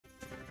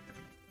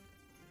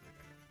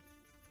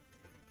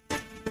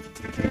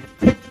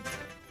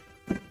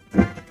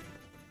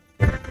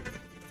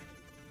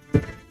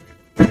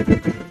A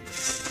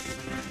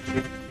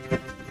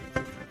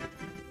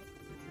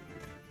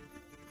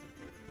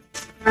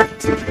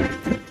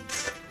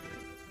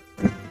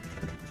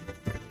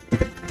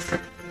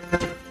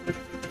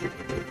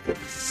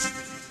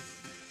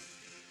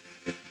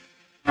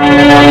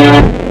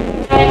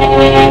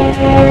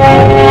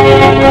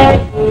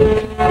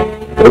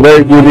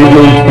very good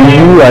evening to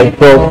you. I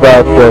thought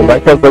that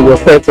you're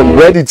set and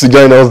ready to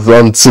join us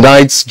on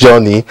tonight's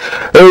journey.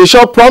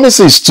 Short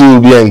promises to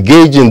be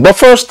engaging. But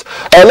first,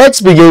 let's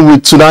begin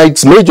with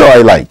tonight's major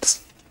highlights.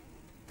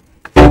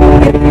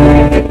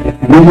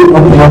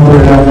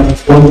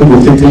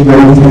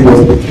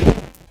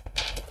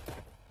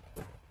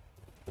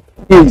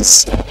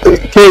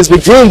 Case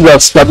begins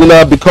as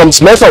Kaduna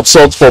becomes mess of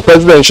sorts for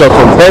presidential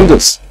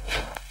contenders.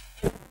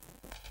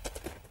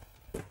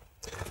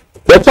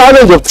 The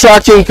challenge of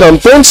tracking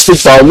campaign stick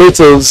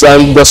violators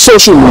and the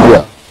social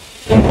media.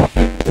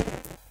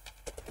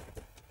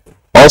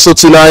 Also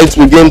tonight,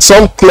 we gain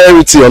some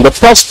clarity on the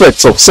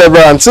prospects of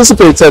several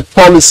anticipated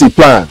policy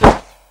plans.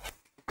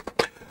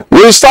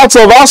 We'll start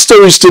off our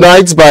stories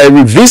tonight by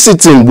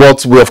revisiting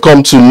what we have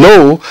come to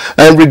know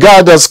and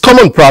regard as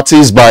common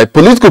practice by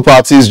political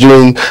parties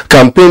during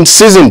campaign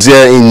seasons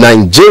here in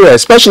Nigeria,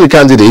 especially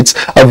candidates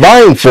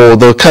vying for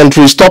the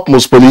country's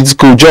topmost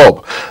political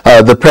job,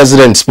 the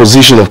president's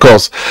position, of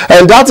course.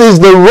 And that is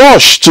the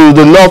rush to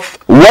the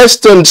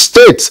northwestern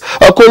states,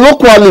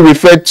 colloquially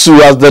referred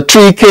to as the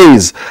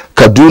 3Ks,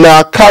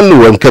 Kaduna,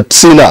 Kano, and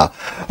Katsina.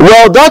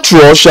 Well, that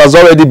rush has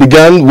already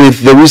begun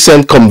with the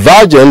recent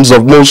convergence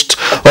of most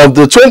of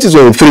the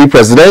 2023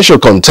 presidential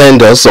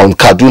contenders on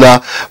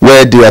Kaduna,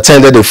 where they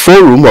attended a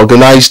forum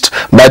organized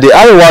by the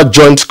Arewa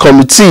Joint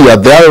Committee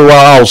at the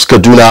Arewa House,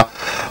 Kaduna.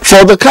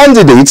 For the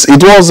candidates,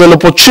 it was an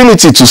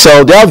opportunity to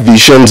sell their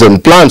visions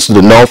and plans to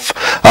the North.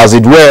 As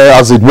it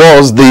was,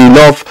 the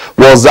North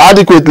was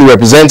adequately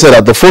represented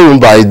at the forum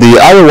by the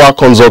Arewa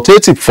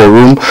Consultative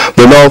Forum,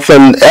 the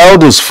Northern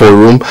Elders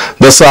Forum,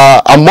 the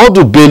Sir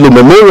Amadu Bello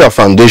Memorial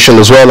Foundation,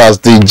 as well as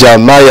the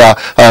Jamaya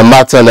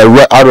Matan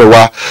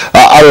Arewa.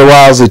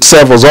 Arewa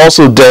itself was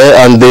also there,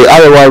 and the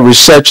Arewa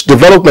Research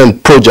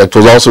Development Project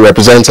was also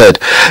represented.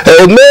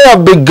 It may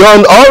have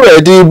begun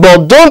already,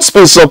 but don't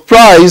be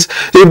surprised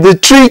if the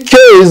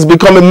 3Ks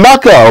become a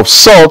marker of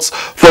sorts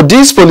for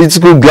these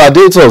political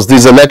gladiators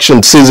this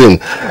election season.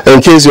 In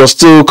case you're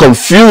still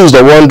confused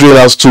or wondering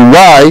as to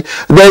why,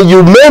 then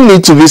you may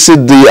need to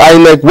visit the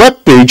INEC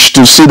webpage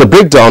to see the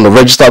breakdown of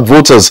registered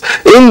voters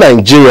in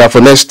Nigeria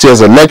for next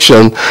year's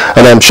election,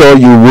 and I'm sure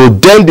you will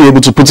then be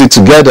able to put it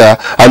together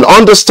and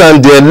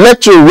understand the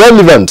electoral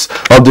relevance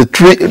of the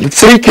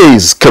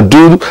 3Ks,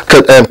 Kano,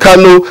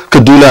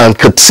 Kaduna, and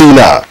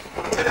Katsina.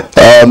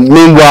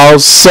 Meanwhile,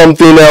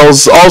 something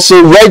else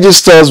also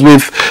registers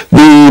with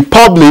the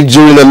public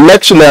during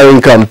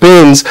electioneering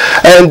campaigns,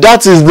 and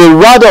that is the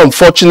rather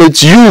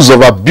unfortunate use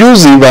of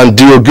abusive and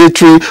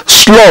derogatory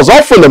slurs,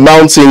 often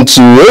amounting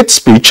to hate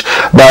speech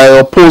by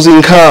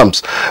opposing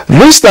camps.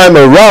 This time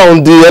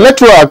around, the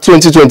Electoral Act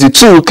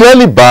 2022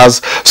 clearly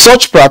bars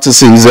such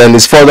practices and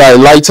is further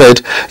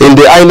highlighted in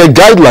the INEC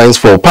guidelines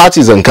for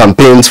parties and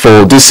campaigns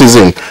for this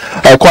season.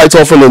 Quite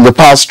often in the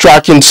past,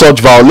 tracking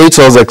such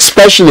violators,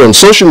 especially on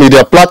social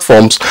media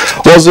platforms,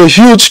 was a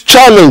huge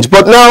challenge,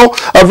 but now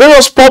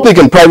various public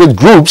and private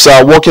groups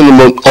are working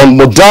on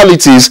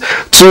modalities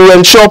to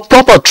ensure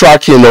proper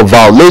tracking of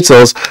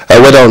violators,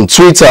 whether on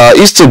Twitter,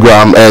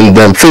 Instagram, and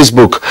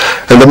Facebook.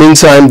 In the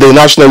meantime, the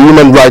National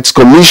Human Rights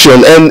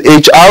Commission,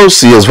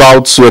 NHRC, has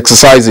vowed to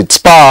exercise its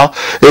power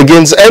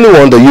against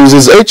anyone that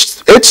uses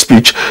hate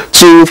speech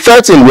to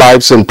threaten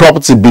lives and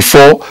property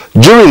before,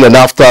 during, and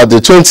after the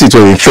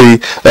 2023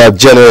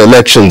 general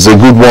elections. A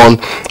good one,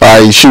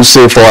 I should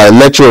say, for our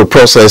electoral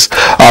process.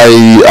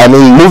 I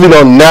mean, moving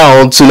on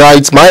now,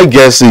 tonight my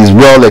guest is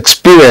well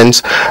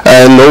experienced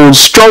and holds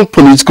strong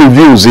political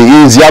views.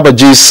 He is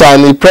Yabagi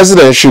Sani,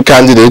 presidential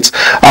candidate,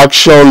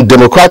 Action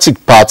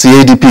Democratic Party,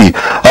 ADP.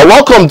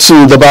 Welcome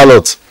to the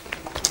ballot.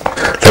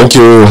 Thank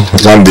you,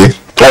 Andy.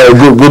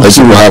 Good Thank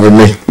you for having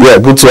me. Yeah,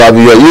 good to have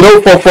you here. You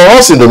know, for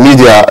us in the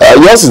media,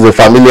 yours is a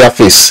familiar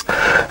face,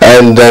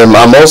 and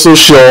I'm also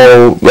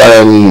sure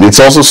it's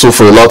also so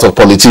for a lot of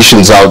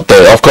politicians out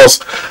there. Of course,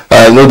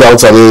 no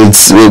doubt. I mean,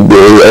 it's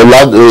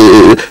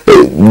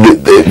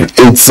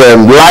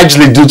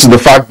largely due to the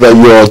fact that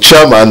you're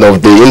chairman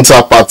of the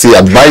Inter-Party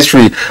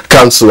Advisory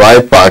Council,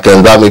 IPAC,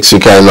 and that makes you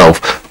kind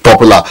of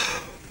popular.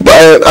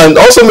 And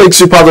also makes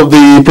you part of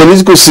the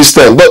political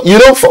system. But you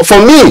know,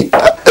 for me,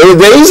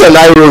 there is an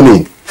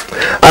irony.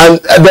 And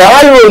the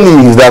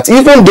irony is that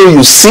even though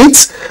you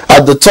sit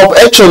at the top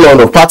echelon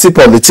of party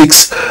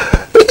politics,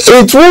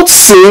 it would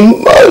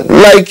seem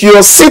like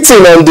you're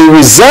sitting on the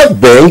reserve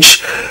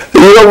bench,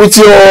 you know, with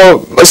your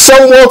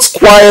somewhat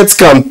quiet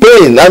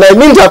campaign. And I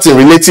mean that in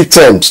relative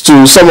terms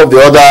to some of the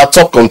other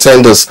top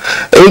contenders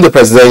in the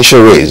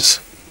presidential race.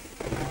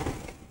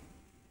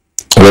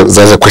 Well,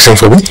 that's a question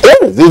for me? Yeah,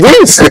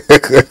 it is.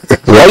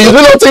 Well, you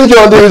do not think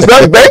you're on the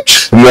reserve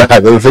bench? No, I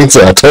don't think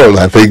so at all.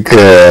 I think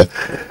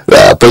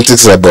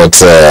Politics is about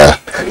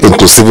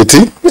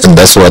inclusivity, and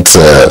that's what,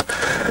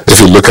 if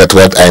you look at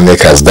what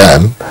INEC has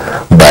done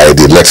by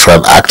the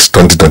Electoral Act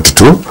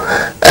 2022,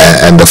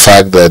 and the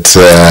fact that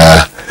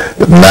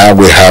now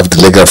we have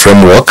the legal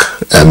framework,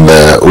 and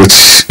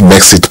which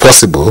makes it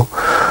possible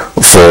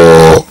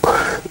for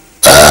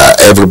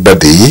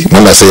everybody,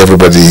 when I say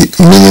everybody,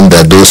 meaning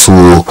that those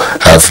who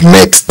have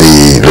met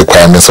the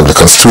requirements of the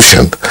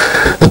Constitution,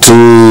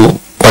 to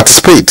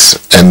participate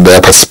and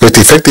participate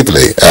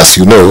effectively. As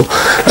you know,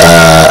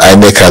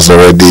 INEC has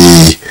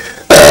already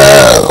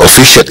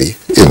officially,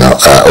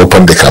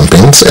 opened the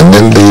campaigns, and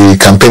then the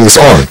campaign is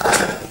on.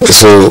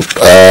 So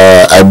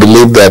I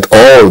believe that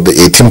all the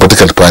 18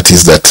 political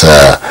parties that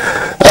are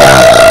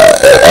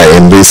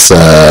in this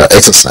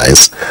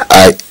exercise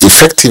are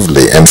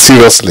effectively and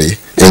seriously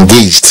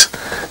engaged,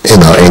 in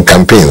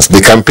campaigns.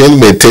 The campaign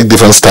may take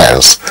different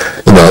styles.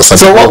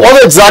 So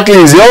what exactly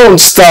is your own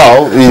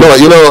style?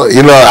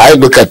 I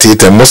look at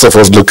it, and most of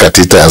us look at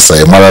it as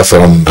a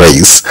marathon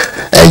race,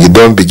 and you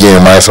don't begin a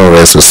marathon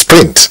race with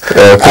sprint.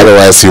 Okay.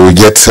 Otherwise, you will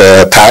get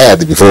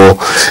tired before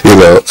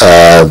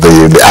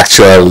the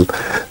actual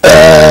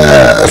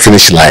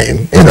finish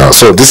line.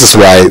 So this is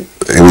why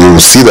we will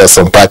see that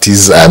some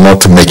parties are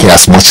not making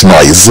as much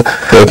noise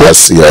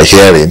as you are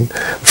hearing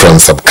from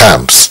some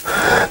camps.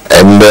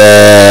 And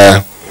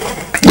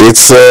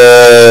it's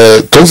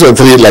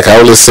 2023, like I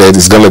always said,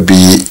 it's going to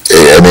be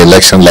an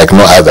election like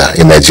no other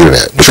in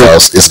Nigeria,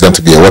 because it's going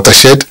to be a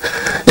watershed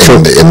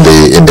in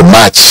the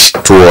march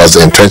towards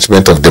the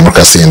entrenchment of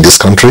democracy in this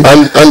country,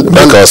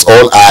 because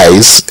all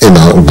eyes,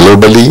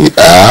 globally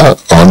are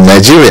on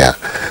Nigeria,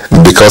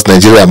 because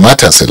Nigeria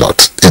matters a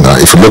lot.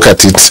 If you look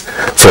at it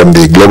from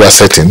the global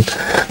setting,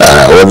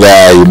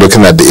 whether you're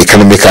looking at the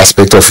economic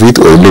aspect of it,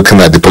 or you're looking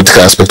at the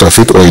political aspect of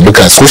it, or you look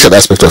at the social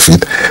aspect of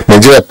it,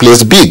 Nigeria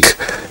plays big,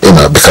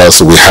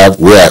 because we have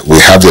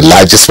the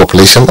largest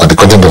population on the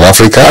continent of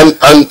Africa,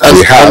 and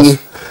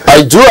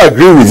I do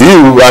agree with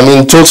you.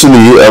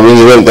 Totally.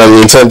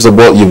 In terms of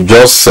what you've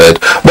just said,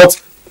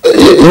 but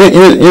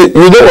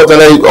you know what,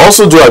 and I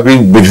also do agree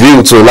with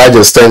you to a large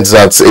extent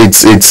that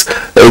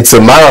it's a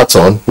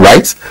marathon,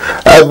 right?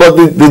 But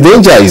the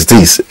danger is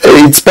this: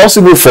 it's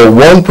possible for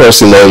one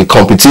person or a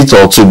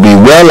competitor to be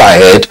well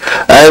ahead,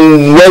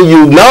 and when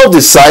you now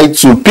decide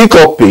to pick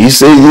up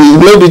pace, it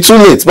may be too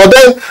late. But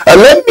then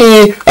let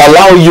me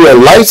allow you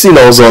enlighten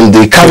us on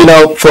the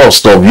cardinal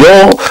thrust of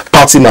your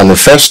party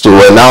manifesto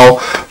and now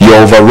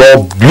your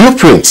overall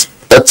blueprint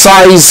that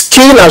ties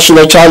key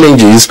national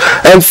challenges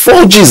and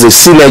forges a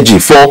synergy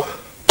for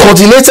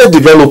coordinated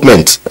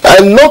development,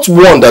 and not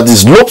one that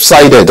is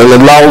lopsided and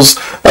allows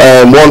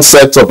one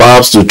sector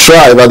perhaps to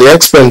thrive at the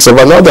expense of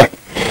another.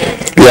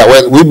 Yeah,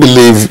 well, we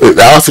believe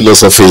our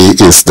philosophy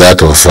is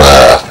that of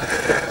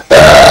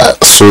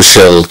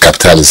social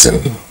capitalism.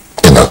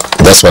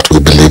 That's what we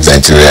believe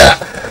Nigeria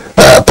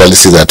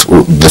policy,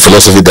 the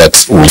philosophy that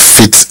will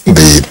fit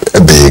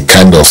the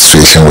kind of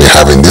situation we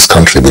have in this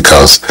country,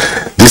 because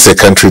this is a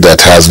country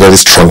that has very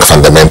strong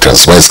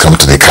fundamentals when it comes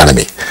to the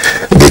economy,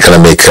 the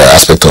economic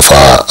aspect of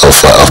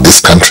this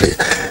country.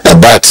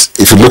 But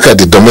if you look at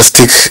the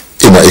domestic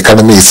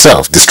economy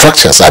itself, the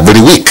structures are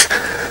very weak.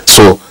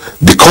 So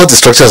because the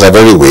structures are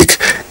very weak,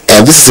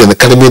 and this is an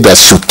economy that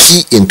should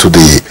key into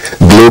the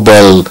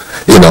global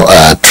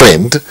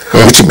trend,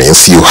 which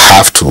means you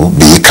have to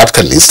be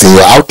capitalist in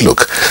your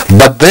outlook.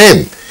 But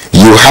then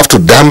you have to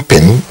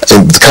dampen,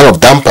 kind of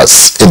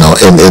dampers, in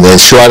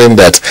ensuring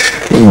that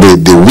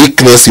the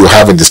weakness you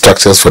have in the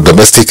structures for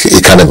domestic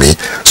economy,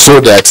 so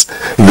that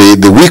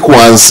the weak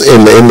ones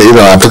I'm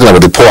talking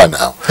about the poor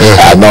now,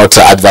 are not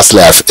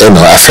adversely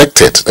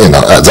affected.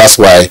 That's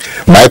why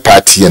my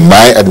party and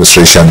my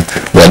administration,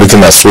 we're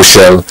looking at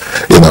social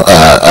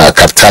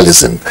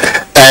capitalism,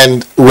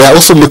 and we're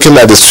also looking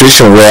at the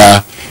situation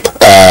where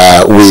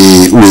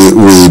we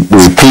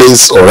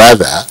place, or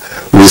rather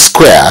we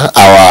square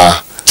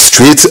our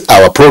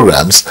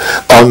programs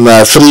on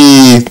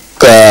three-point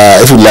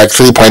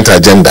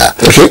agenda.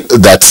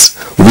 That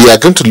we are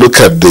going to look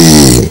at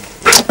the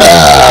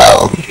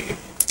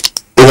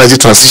energy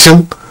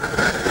transition.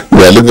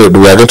 We are going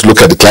to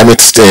look at the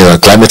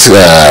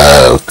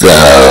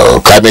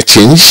climate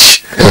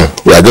change.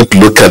 We are going to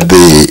look at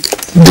the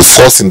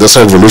fourth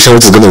industrial revolution,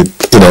 which is going to be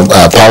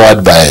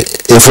powered by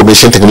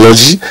information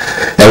technology,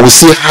 and we'll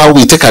see how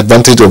we take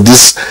advantage of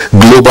this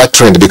global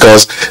trend,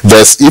 because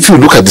if you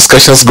look at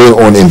discussions going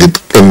on in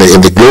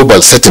the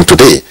global setting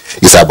today,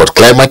 it's about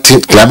climate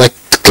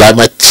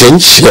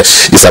change,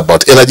 it's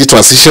about energy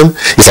transition,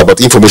 it's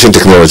about information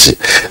technology.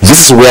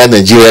 This is where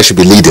Nigeria should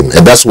be leading,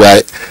 and that's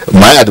why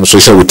my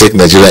administration will take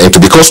Nigeria into,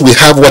 because we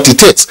have what it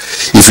takes.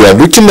 If you are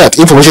looking at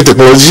information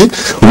technology,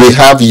 we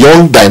have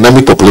young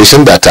dynamic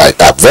population that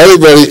are very,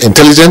 very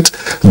intelligent,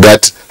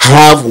 that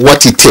have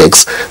what it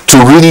takes to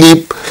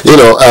really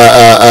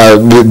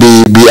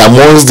be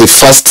amongst the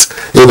first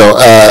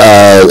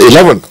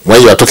 11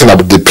 when you are talking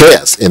about the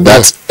players in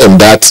that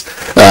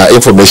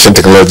information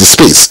technology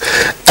space.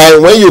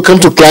 And when you come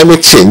to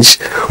climate change,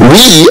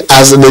 we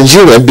as a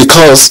Nigerian,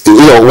 because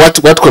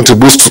what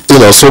contributes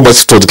to, so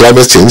much to the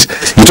climate change,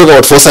 you talk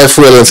about fossil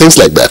fuel and things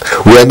like that.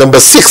 We are number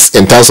 6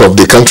 in terms of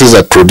the countries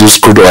that produce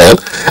crude oil,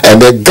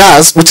 and the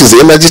gas, which is the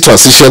energy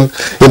transition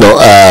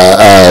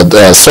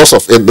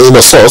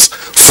source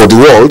for the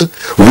world,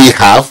 we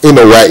have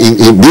we're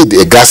indeed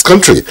a gas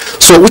country.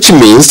 So which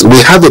means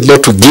we have a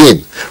lot to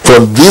gain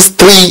from these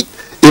three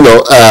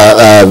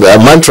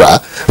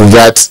mantra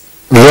that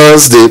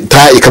runs the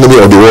entire economy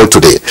of the world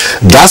today.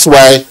 That's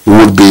why we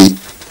would be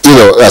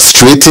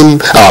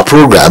straighten our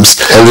programs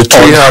and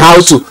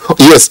how to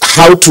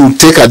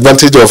take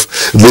advantage of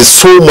this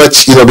so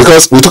much,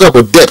 because we talk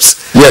about debts.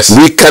 Yes,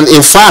 we can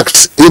in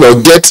fact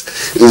get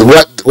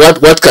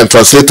what can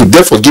translate to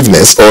debt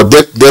forgiveness or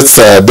debt you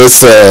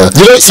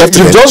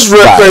just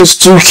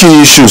referenced two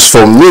key issues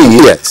for me.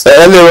 Yes.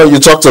 Earlier you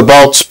talked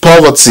about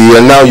poverty,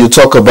 and now you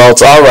talk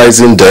about our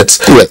rising debt.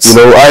 Yes.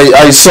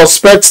 I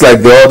suspect,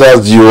 like the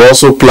others, you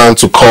also plan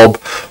to curb,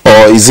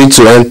 or is it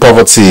to end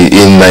poverty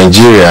in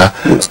Nigeria?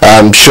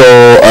 I'm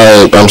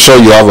sure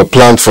you have a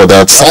plan for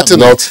that.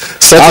 Certainly.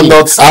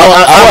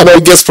 Our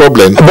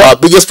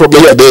biggest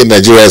problem today in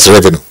Nigeria is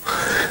revenue.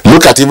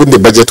 Look at even the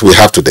budget we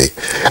have today.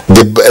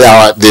 The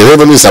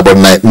revenue is about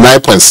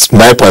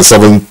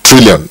 9.7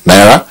 trillion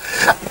naira.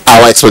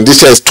 Our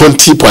expenditure is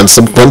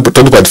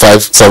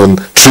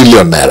 20.57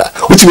 trillion naira,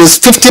 which means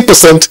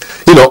 50%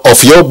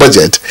 of your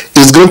budget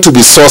is going to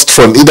be sourced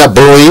from either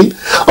borrowing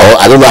or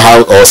I don't know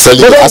how, or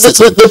selling assets.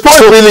 The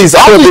point really is,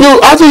 how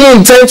do you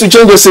intend to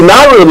change a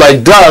scenario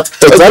like that?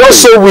 Exactly. And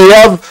also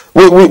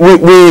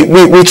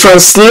we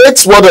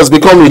translate what has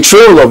become a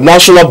trail of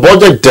national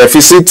budget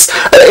deficits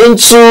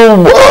into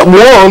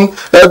one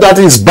that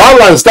is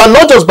balanced, and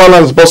not just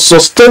balanced but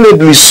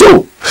sustainably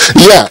so.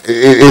 Yeah,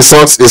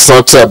 it's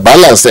not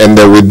balanced, and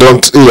we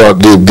don't,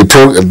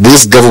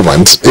 this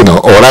government,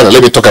 or rather,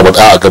 let me talk about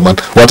our government.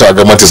 What our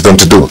government is going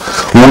to do,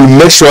 we'll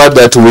make sure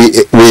that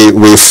we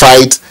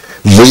fight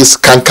this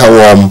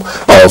cankerworm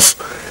of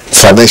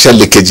financial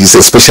leakages,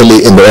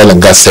 especially in the oil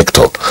and gas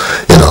sector,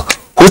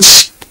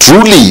 which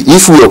truly,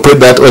 if we operate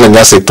that oil and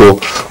gas sector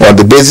on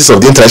the basis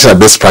of the international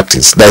best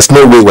practice, there's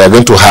no way we're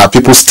going to have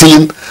people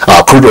stealing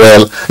our crude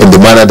oil in the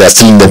manner they're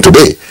stealing them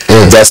today.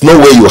 There's no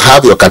way you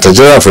have your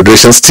Cartagena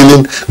Federation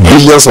stealing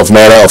billions of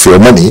naira of your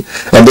money,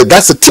 and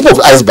that's the tip of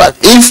the iceberg.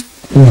 If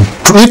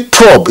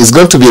probe is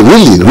going to be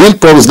real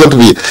probe is going to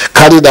be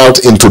carried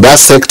out into that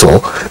sector,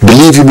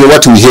 believe me,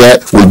 what we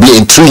hear will be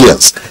in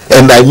trillions.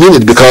 And I mean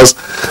it, because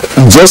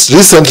just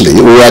recently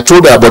we were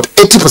told that about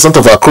 80%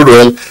 of our crude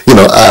oil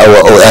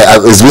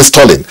is being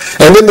stolen,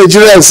 and then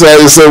Nigeria is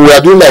we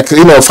are doing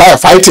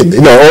firefighting,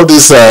 all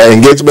this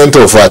engagement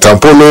of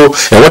Tampolo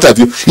and what have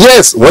you.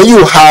 Yes, when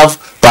you have,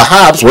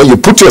 perhaps when you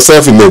put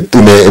yourself in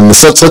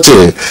such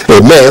a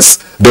mess,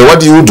 then what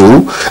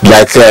do?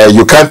 Like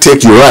you can't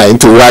take urine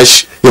to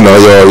wash your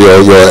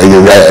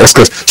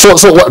excrement. So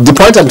the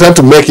point I'm trying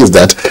to make is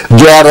that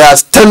there are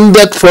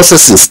standard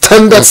processes,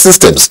 standard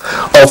systems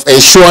of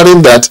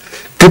ensuring that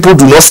people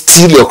do not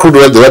steal your crude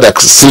oil the way they're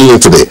stealing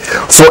it today.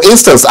 For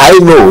instance, I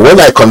know when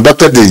I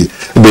conducted the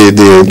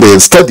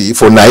study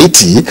for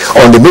NIT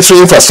on the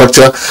metering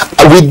infrastructure,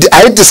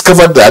 I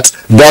discovered that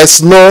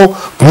there's no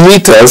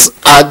meters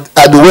at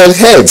the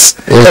wellheads.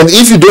 And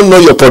if you don't know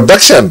your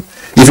production,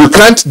 if you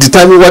can't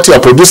determine what you are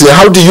producing,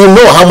 how do you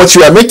know how much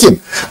you are making?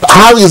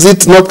 How is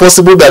it not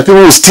possible that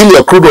people will steal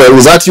your crude oil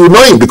without you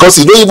knowing? Because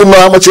you don't even know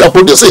how much you are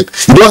producing.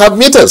 You don't have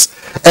meters.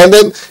 And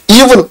then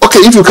even,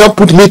 if you can't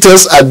put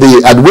meters at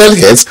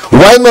wellheads,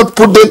 why not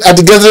put them at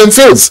the gathering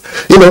fields?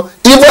 Even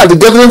at the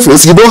gathering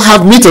fields, you don't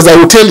have meters that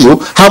will tell you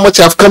how much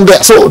have come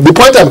there. So the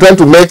point I'm trying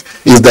to make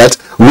is that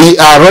we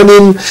are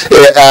running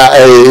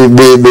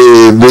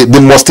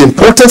the most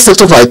important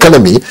sector of our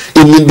economy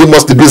in the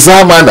most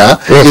bizarre manner,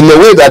 in a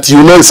way that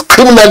is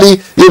criminally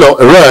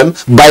run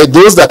by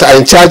those that are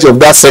in charge of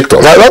that sector.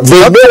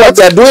 They know what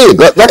they're doing.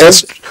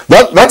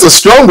 That's a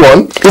strong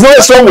one. It's not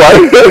a strong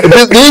one.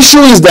 The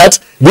issue is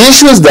that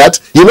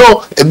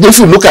if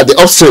you look at the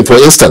upstream, for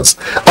instance,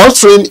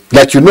 upstream,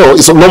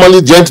 is normally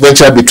joint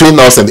venture between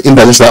us and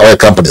international oil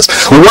companies.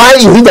 Why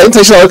is it that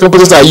international oil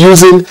companies are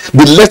using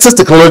the latest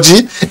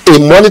technology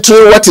in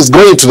monitoring what is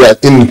going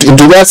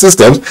into their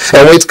systems,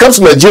 and when it comes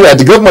to Nigeria,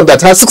 the government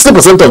that has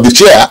 60% of the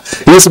share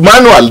is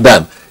manually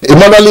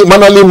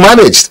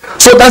managed?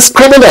 So that's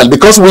criminal,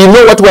 because we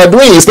know what we are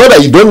doing. It's not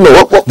that you don't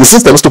know the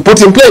systems to put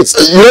in place.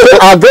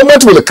 Our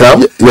government will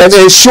come and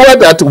ensure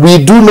that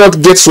we do not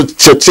get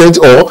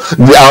change, or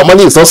our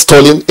money is not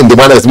stolen in the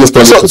manner it's being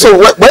stolen. So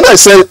when I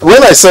said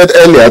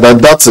earlier that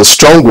that's a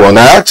strong one,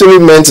 I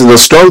actually meant it's a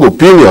strong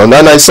opinion,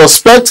 and I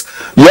suspect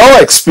your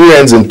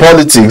experience in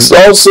politics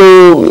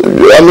also,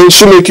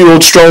 should make you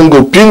hold strong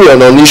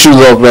opinion on issues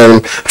of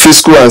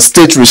fiscal and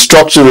state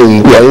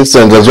restructuring, for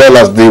instance, as well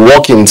as the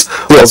workings.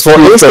 For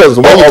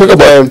instance, when you talk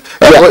about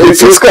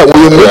fiscal,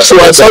 will you make sure?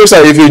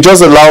 Sorry, if you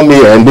just allow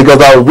me, and question,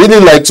 because I would really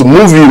like to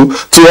move you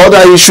to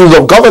other issues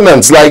of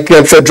governance, like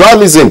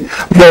federalism.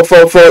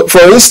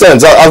 For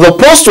instance, as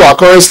opposed to our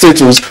current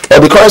status, or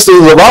the current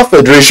status of our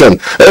federation,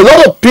 a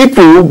lot of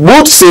people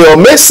would say or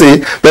may say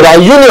that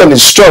our union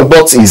is strong,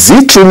 but is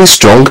it truly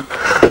strong?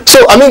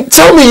 So, I mean,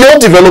 tell me your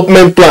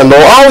development plan, or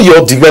how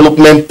your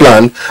development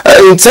plan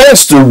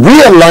intends to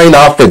realign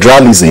our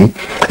federalism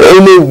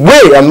in a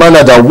way and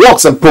manner that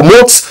works and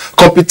promotes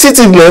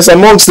competitiveness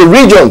amongst the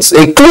regions,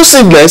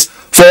 inclusiveness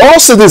for all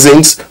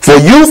citizens, for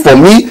you, for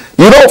me,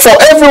 for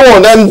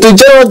everyone, and the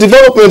general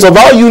development of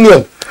our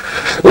union.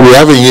 We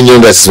have a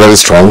union that is very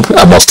strong,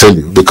 I must tell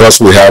you, because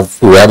we have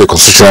a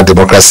constitutional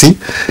democracy.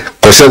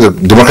 Constitutional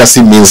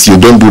democracy means you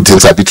don't do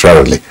things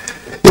arbitrarily.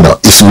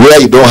 It's where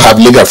you don't have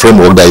legal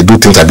framework that you do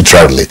things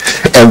arbitrarily.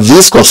 And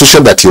this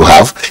constitution that you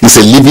have is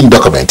a living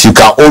document. You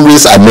can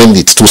always amend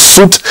it to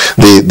suit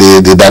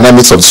the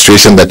dynamics of the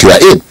situation that you are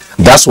in.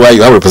 That's why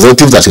you have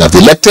representatives that you have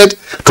elected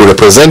to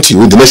represent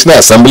you in the National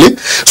Assembly,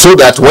 so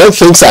that when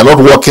things are not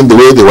working the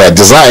way they were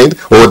designed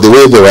or the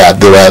way they were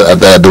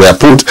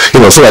put,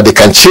 so that they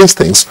can change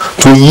things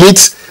to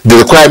meet the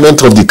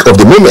requirement of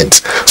the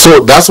moment. So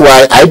that's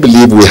why I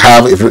believe we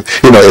have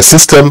a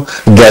system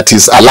that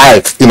is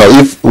alive.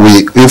 If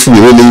we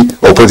really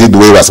operate it the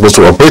way we're supposed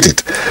to operate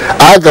it.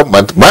 Our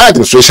government, my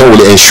administration,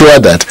 will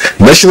ensure that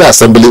National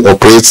Assembly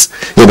operates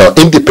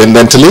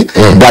independently,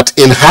 but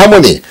in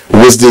harmony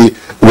with the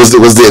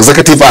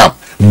executive arm,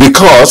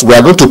 because we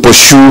are going to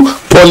pursue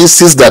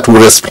policies that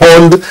will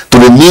respond to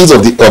the needs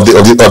of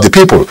the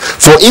people.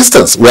 For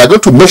instance, we are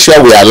going to make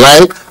sure we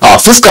align our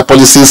fiscal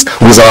policies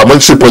with our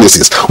monetary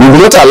policies. We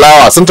will not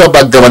allow our central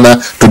bank governor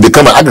to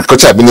become an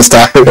agriculture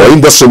minister or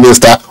industry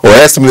minister or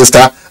health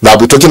minister that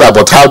will be talking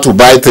about how to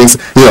buy things,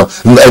 and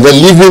then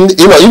even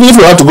if you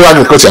want to go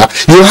agriculture,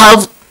 you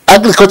have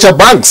agriculture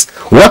banks.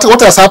 What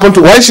has happened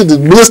to, why should the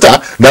governor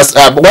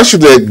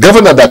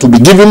that will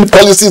be giving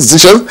policy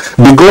decisions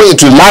be going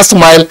into last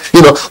mile?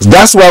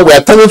 That's why we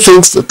are turning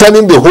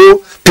the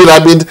whole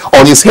pyramid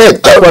on his head.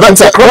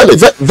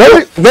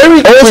 Very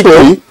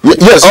quickly.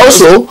 Yes.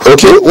 Also,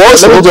 okay.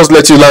 Let me just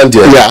let you land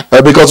here. Yeah.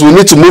 Because we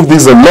need to move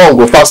this along.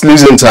 We're fast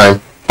losing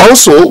time.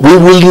 Also, we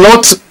will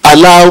not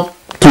allow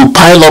to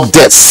pile up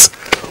debts.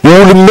 We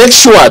will make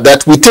sure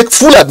that we take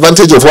full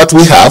advantage of what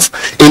we have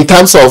in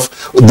terms of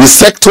the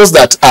sectors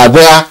that are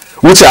there,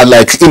 which are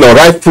like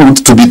ripe fruit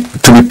to be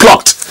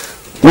plucked.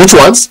 Which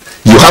ones?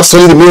 You have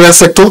solid mineral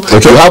sector,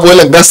 you have oil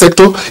and gas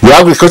sector, you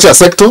have agriculture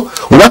sector.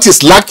 What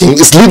is lacking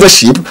is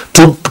leadership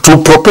to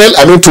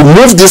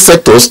move these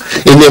sectors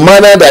in a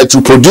manner that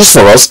will produce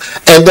for us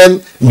and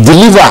then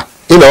deliver.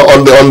 I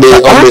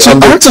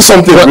want to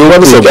something and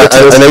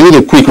I need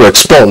a quick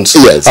response.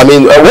 Yes. I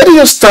mean, where do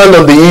you stand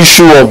on the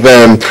issue of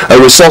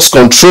resource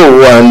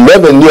control and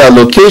revenue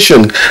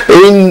allocation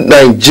in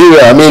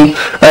Nigeria? I mean,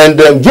 and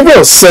give me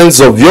a sense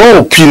of your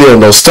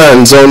opinion or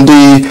stance on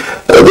the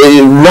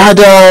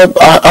rather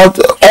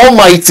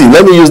almighty,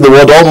 let me use the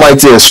word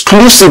almighty,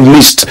 exclusive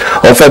list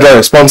of federal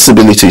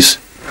responsibilities.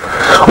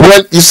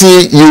 Well, you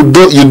see,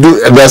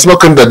 there's no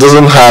country that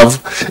doesn't have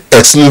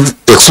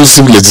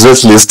exclusive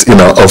legislative list, would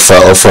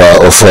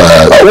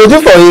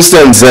you, for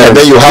instance,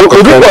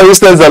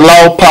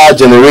 allow power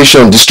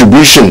generation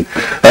distribution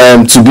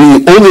to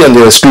be only on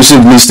the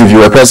exclusive list if you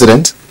were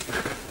president?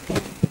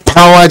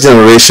 Power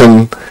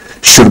generation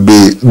should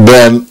be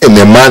done in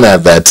a manner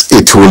that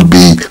it will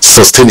be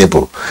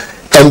sustainable.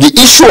 And the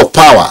issue of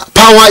power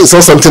is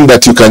not something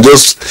that you can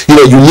just, you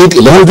need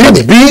a lot of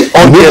money. Would it be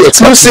on the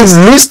exclusive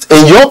list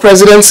in your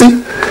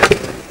presidency?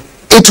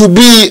 It will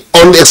be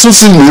on the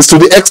exclusive list to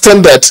the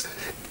extent that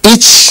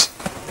each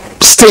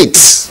state,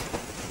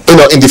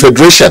 in the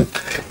federation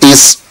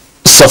is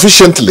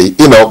sufficiently,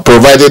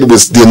 provided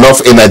with enough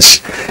energy.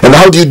 And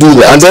how do you do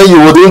that? And then you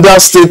would hinder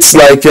states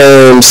like,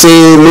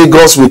 say,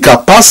 Lagos with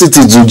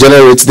capacity to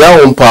generate their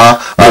own power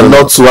and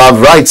not to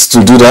have rights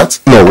to do that?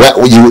 No,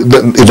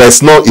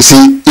 there's no, you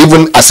see,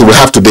 even as we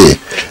have today,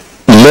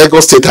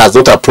 Lagos State has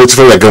not approached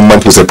the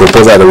government with a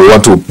proposal that we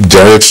want to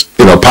generate,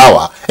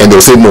 power, and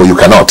they'll say, no, you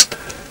cannot.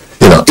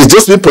 It's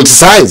just been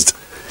politicized.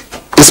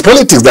 It's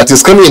politics that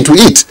is coming into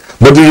it.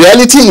 But the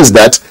reality is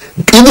that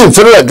even the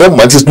federal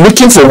government is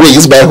looking for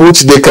ways by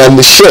which they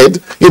can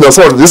shed,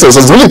 some of these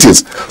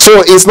responsibilities.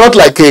 So it's not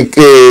like a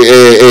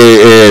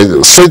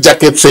straight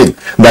jacket thing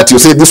that you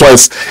say this one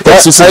is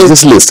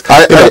this list.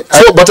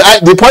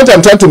 The point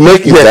I'm trying to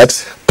make is that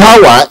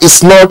power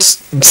is not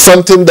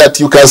something that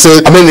you can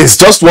say. I mean, it's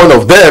just one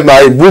of them.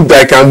 I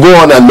can go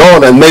on and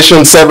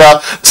mention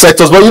several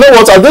sectors. But you know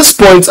what? At this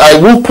point, I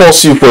will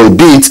pause you for a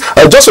bit,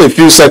 just for a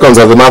few seconds,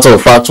 as a matter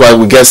of fact, while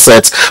we get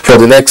set for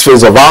the next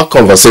phase of our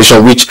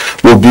conversation, which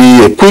will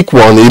be a quick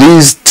one. It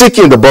is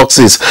ticking the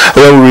boxes.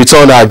 When we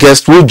return, our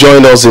guest will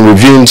join us in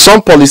reviewing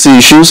some policy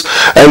issues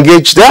and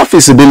gauge their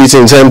feasibility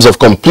in terms of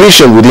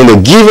completion within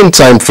a given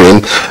time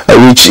frame,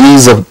 which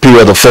is a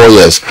period of 4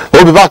 years.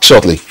 We'll be back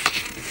shortly.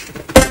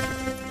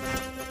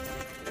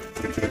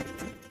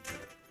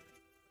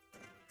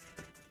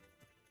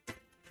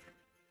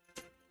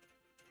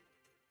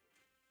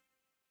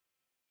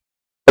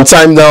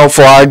 Time now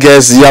for our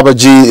guest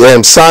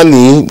Yabagi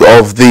Sani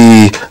of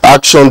the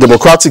Action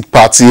Democratic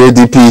Party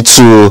ADP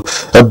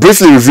to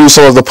briefly review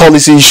some of the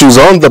policy issues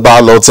on the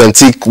ballot and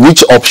take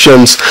which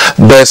options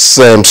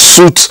best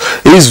suit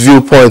his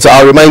viewpoint.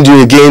 I'll remind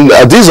you again,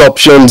 these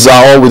options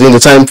are all within the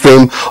time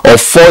frame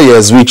of 4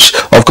 years, which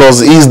of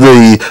course is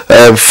the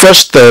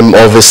first term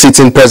of a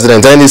sitting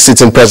president, any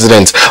sitting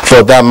president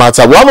for that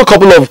matter. We have a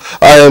couple of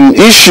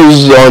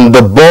issues on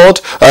the board.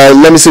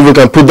 Let me see if we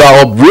can put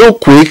that up real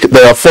quick.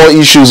 There are 4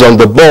 issues on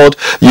the board.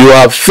 You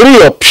have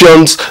 3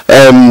 options.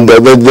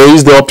 There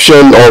is the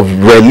option of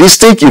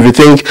realistic. If you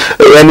think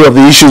any of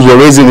the issues we're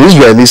raising is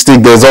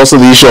realistic, there's also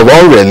the issue of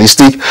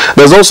unrealistic.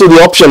 There's also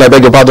the option, I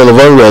beg your pardon, of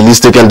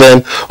unrealistic, and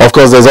then of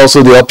course there's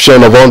also the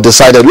option of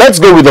undecided. Let's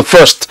go with the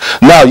first.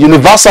 Now,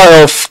 universal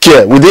health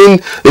care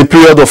within a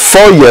period of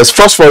 4 years,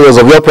 first 4 years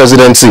of your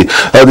presidency,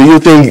 do you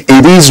think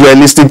it is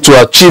realistic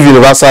to achieve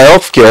universal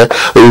health care?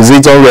 Is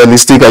it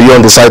unrealistic? Are you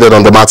undecided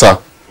on the matter?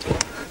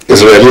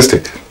 It's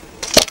realistic.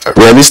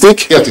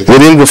 Realistic? Yes.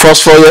 Within the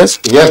first 4 years?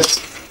 Yes.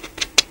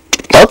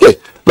 Okay.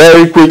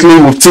 Very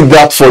quickly, we'll take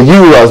that for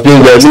you as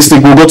being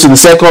realistic. We'll go to the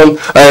second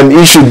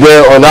issue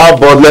there on our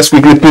board. Let's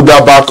quickly put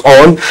that back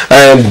on.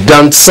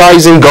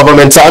 Downsizing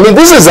government. I mean,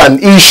 this is an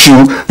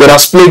issue that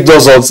has plagued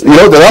us,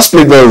 that has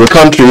plagued the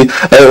country.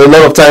 A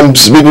lot of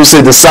times people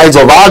say the size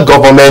of our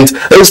government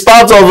is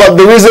part of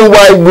the reason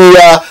why we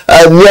are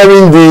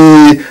nearing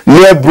the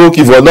near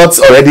broke, if we're not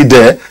already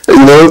there,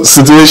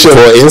 situation.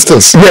 For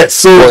instance. Yes.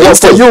 So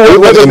for you,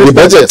 in the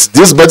budget,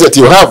 this budget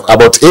you have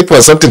about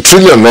 8.something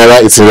trillion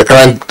naira. It's in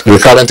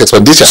recurrent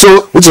expenditure.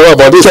 So, which is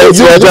about this? Can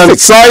you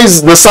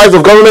downsize the size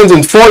of government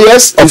in 4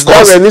 years? Of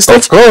course, realistic?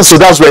 Of course. So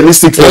that's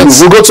realistic for you.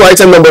 We'll go to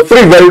item number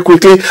 3 very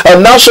quickly.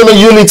 National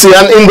unity.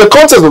 And in the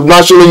context of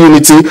national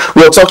unity,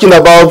 we're talking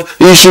about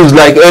issues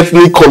like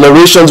ethnic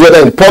colorations,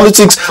 whether in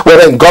politics,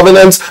 whether in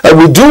governance.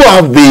 We do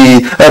have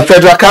the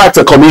Federal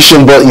Character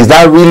Commission, but is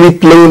that really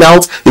playing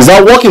out? Is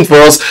that working for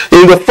us?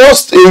 In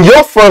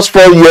your first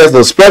 4 years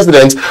as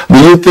president, do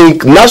you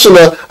think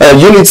national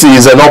unity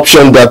is an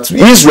option that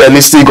is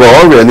realistic or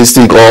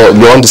unrealistic, or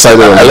you're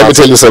undecided on that? Let me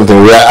tell you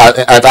something. We are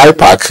at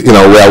IPAC,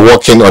 we are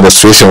working on a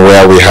situation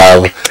where we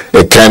have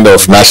a kind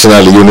of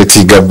national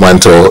unity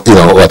government, or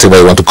whatever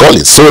you want to call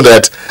it, so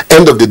that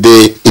end of the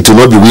day it will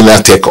not be winner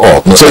take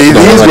all. So it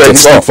is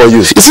realistic for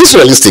you. It is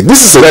realistic.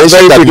 This is very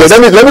quickly.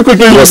 Let me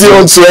quickly move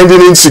on to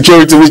ending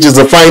insecurity, which is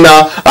the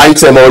final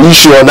item or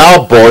issue on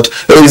our board.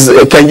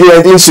 Can you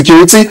end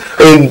insecurity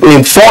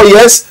in 4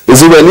 years?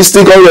 Is it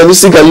realistic or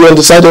unrealistic? Are you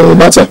undecided on the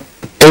matter?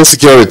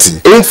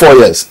 Insecurity in 4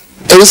 years.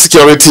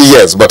 Insecurity,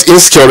 yes, but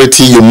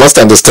insecurity, you must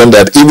understand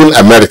that even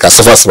America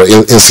suffers from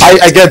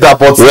insecurity. I get that,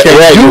 but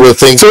where you will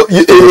think so.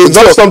 It's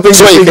not something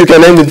you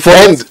can end in 4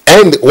 years.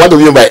 End. What do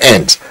you mean by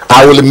end?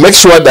 I will make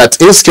sure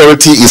that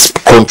insecurity is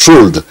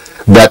controlled,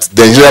 that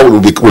Nigeria will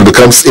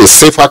become a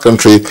safer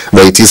country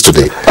than it is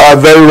today.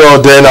 Very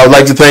well then. I would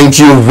like to thank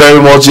you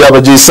very much,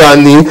 Yabagi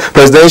Sani,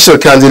 Presidential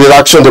Candidate,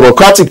 Action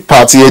Democratic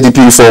Party,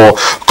 ADP, for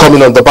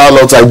coming on the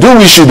ballot. I do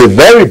wish you the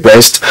very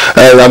best,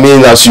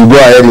 as you go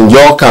ahead in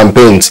your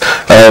campaigns.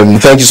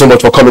 Thank you so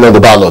much for coming on the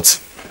ballot.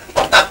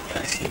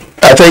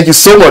 Thank you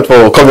so much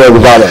for coming on the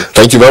ballot.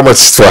 Thank you very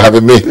much for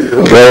having me.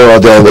 Very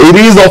well done. It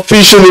is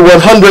officially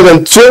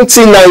 129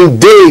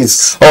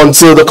 days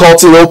until the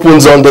counting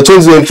opens on the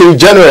 2023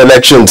 general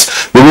elections.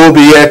 We will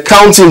be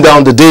counting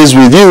down the days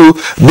with you.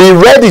 Be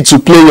ready to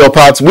play your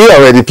part. We are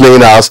already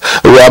playing ours.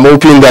 I'm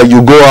hoping that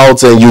you go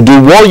out and you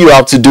do what you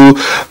have to do.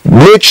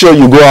 Make sure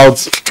you go out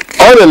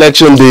on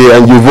election day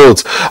and you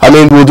vote.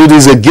 We'll do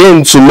this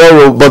again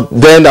tomorrow, but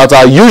then at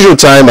our usual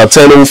time at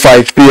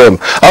 10:05 p.m.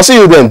 I'll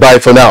see you then. Bye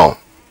for now.